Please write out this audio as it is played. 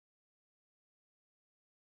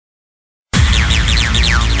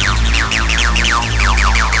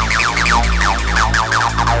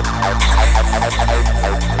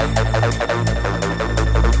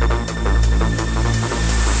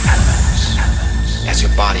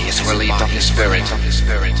body is relieved of your spirit,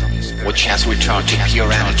 which has returned to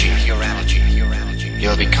pure energy,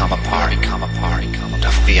 you'll become a part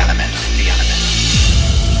of the element.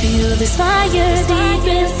 Feel this fire deep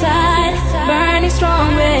inside, burning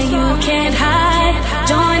strong where you can't hide.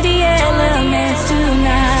 Join the elements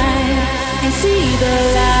tonight and see the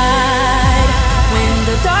light. When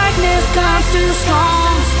the darkness comes too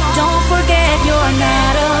strong, don't forget you're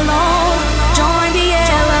not alone. Join the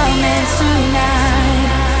elements tonight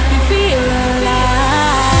and feel alive.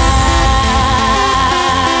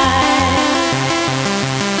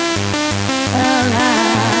 Alive.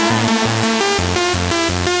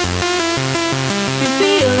 And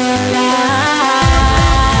feel alive.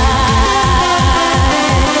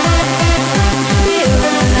 Feel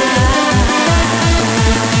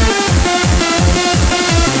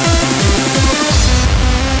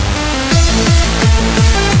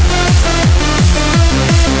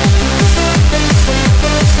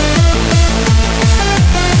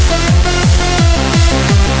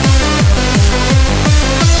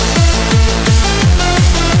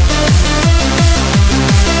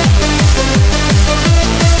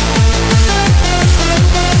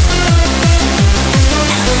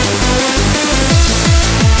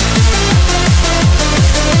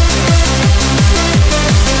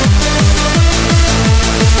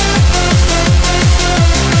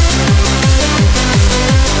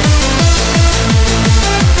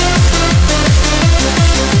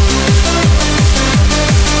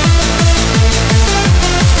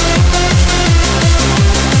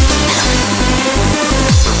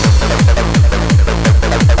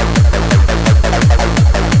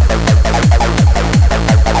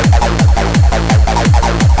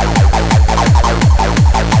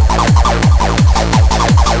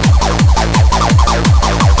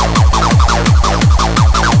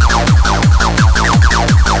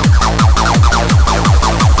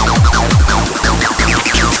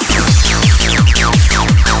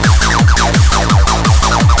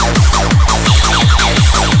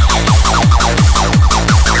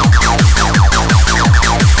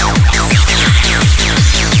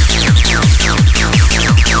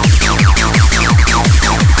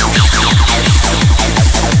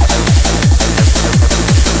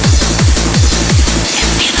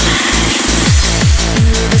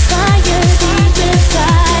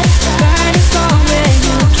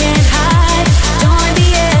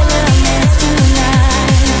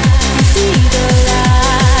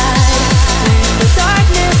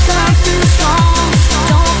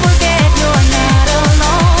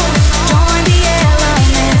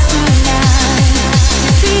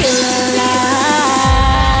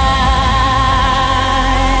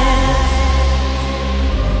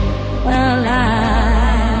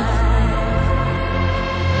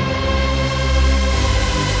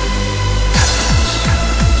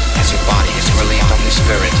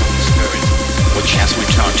which has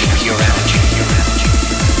returned to pure energy,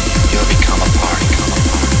 you'll become a part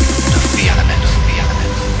of the element.